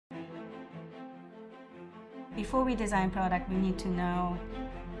Before we design product, we need to know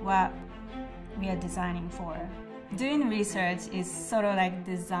what we are designing for. Doing research is sort of like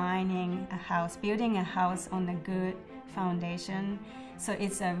designing a house, building a house on a good foundation. So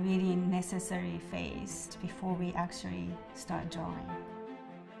it's a really necessary phase before we actually start drawing.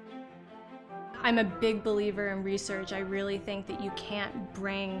 I'm a big believer in research. I really think that you can't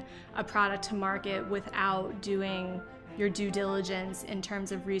bring a product to market without doing your due diligence in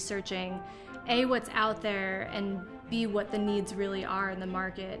terms of researching A, what's out there, and B, what the needs really are in the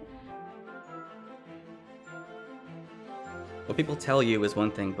market. What people tell you is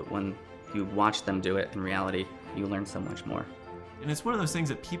one thing, but when you watch them do it in reality, you learn so much more. And it's one of those things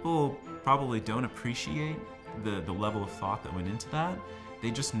that people probably don't appreciate the level of thought that went into that.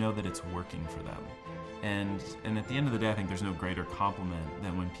 They just know that it's working for them. And at the end of the day, I think there's no greater compliment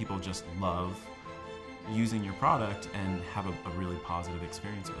than when people just love using your product and have a really positive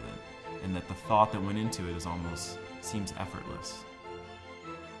experience with it. And that the thought that went into it seems effortless.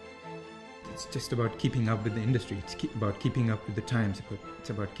 It's just about keeping up with the industry. It's about keeping up with the times. It's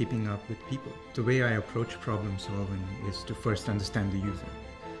about keeping up with people. The way I approach problem solving is to first understand the user.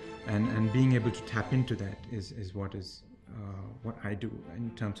 And being able to tap into that is what I do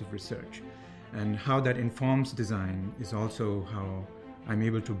in terms of research. And how that informs design is also how I'm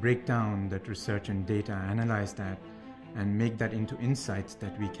able to break down that research and data, analyze that, and make that into insights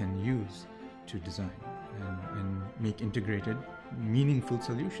that we can use to design and make integrated, meaningful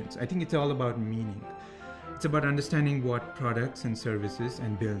solutions. I think it's all about meaning. It's about understanding what products and services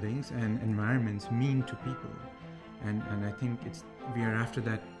and buildings and environments mean to people. And I think we are after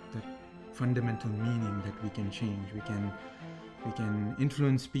that fundamental meaning that we can change. We can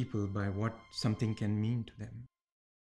influence people by what something can mean to them.